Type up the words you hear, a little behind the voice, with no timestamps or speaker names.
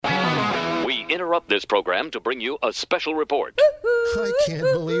interrupt this program to bring you a special report. I can't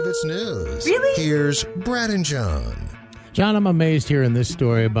believe it's news. Really? Here's Brad and John. John, I'm amazed here in this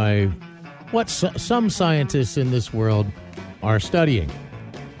story by what some scientists in this world are studying.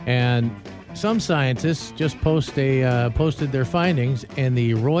 And some scientists just posted their findings in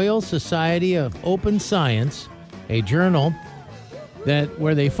the Royal Society of Open Science, a journal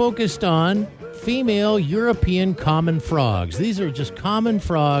where they focused on female European common frogs. These are just common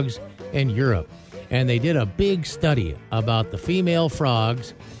frogs in Europe. And they did a big study about the female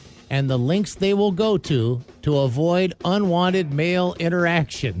frogs and the lengths they will go to avoid unwanted male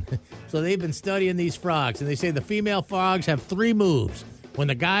interaction. So they've been studying these frogs, and they say the female frogs have 3 moves. When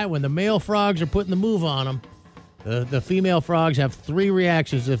the male frogs are putting the move on them, the female frogs have 3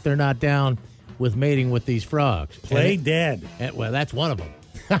 reactions if they're not down with mating with these frogs. Play dead. Well, that's one of them.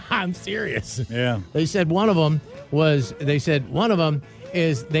 I'm serious. Yeah. They said one of them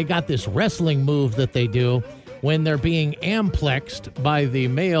is they got this wrestling move that they do when they're being amplexed by the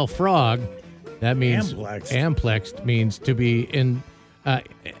male frog. That means amplexed means to be in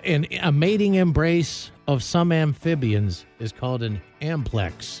a mating embrace of some amphibians is called an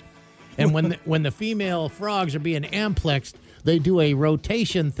amplex. And when the female frogs are being amplexed, they do a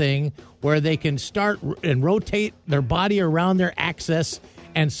rotation thing where they can start and rotate their body around their axis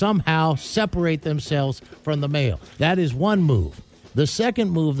and somehow separate themselves from the male. That is one move. The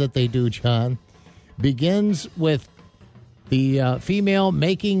second move that they do, John, begins with the female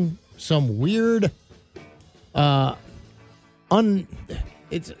making some weird,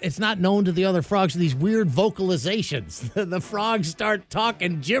 it's not known to the other frogs, these weird vocalizations. The frogs start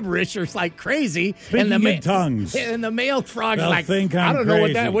talking gibberish or it's like crazy. Speaking in tongues. And the male frog's like, I don't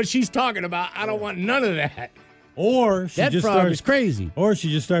know what she's talking about. I don't want none of that. Or she that just frog starts is crazy. Or she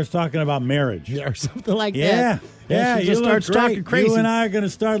just starts talking about marriage. Or something like that. Yeah, she just starts talking crazy. You and I are going to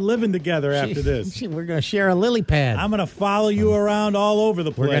start living together after this. We're going to share a lily pad. I'm going to follow you around all over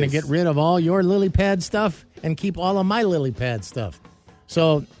the place. We're going to get rid of all your lily pad stuff and keep all of my lily pad stuff.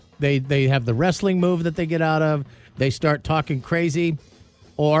 So they have the wrestling move that they get out of. They start talking crazy,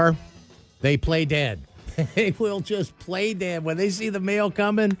 or they play dead. They will just play dead. When they see the male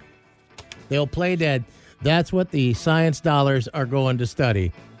coming, they'll play dead. That's what the science dollars are going to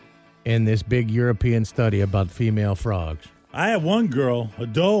study in this big European study about female frogs. I had one girl, a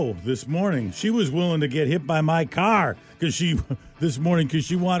doe, this morning. She was willing to get hit by my car because she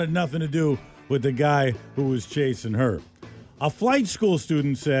wanted nothing to do with the guy who was chasing her. A flight school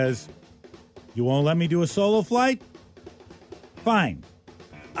student says, "You won't let me do a solo flight? Fine.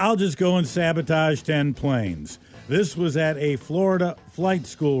 I'll just go and sabotage 10 planes." This was at a Florida flight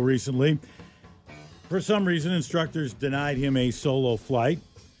school recently. For some reason, instructors denied him a solo flight,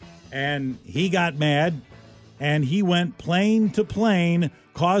 and he got mad, and he went plane to plane,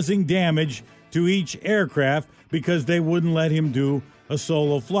 causing damage to each aircraft because they wouldn't let him do a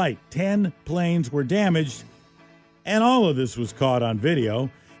solo flight. 10 planes were damaged, and all of this was caught on video.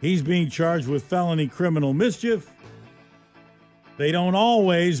 He's being charged with felony criminal mischief. They don't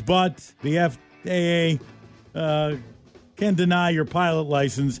always, but the FAA can deny your pilot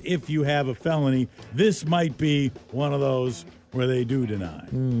license if you have a felony. This might be one of those where they do deny.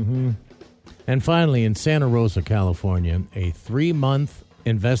 Mm-hmm. And finally, in Santa Rosa, California, a 3-month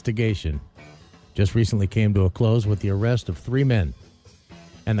investigation just recently came to a close with the arrest of 3 men.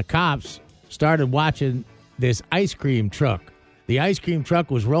 And the cops started watching this ice cream truck. The ice cream truck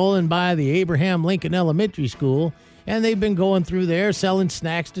was rolling by the Abraham Lincoln Elementary School, and they've been going through there selling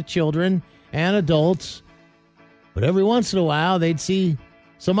snacks to children and adults. But every once in a while, they'd see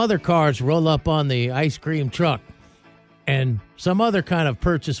some other cars roll up on the ice cream truck, and some other kind of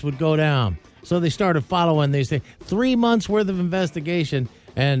purchase would go down. So they started following these things. 3 months worth of investigation,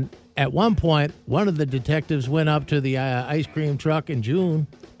 and at one point, one of the detectives went up to the ice cream truck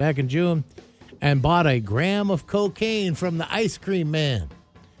back in June, and bought a gram of cocaine from the ice cream man.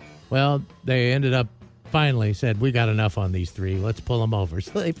 Well, they ended up finally said, "We got enough on these 3. Let's pull them over."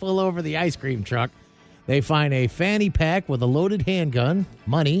 So they pull over the ice cream truck. They find a fanny pack with a loaded handgun,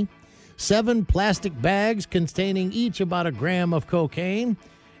 money, 7 plastic bags containing each about a gram of cocaine,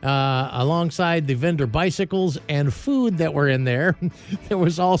 alongside the vendor bicycles and food that were in there. There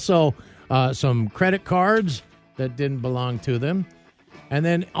was also some credit cards that didn't belong to them. And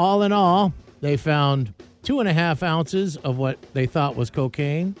then all in all, they found 2.5 ounces of what they thought was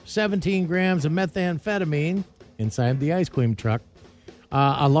cocaine, 17 grams of methamphetamine inside the ice cream truck,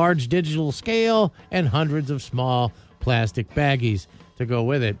 a large digital scale, and hundreds of small plastic baggies to go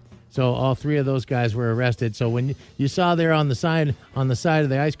with it. So all 3 of those guys were arrested. So when you saw there on the side of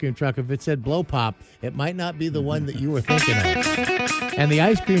the ice cream truck, if it said blow pop, it might not be the one that you were thinking of. And the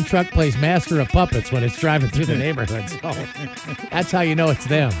ice cream truck plays Master of Puppets when it's driving through the neighborhood. So that's how you know it's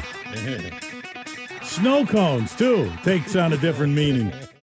them. Snow cones, too, takes on a different meaning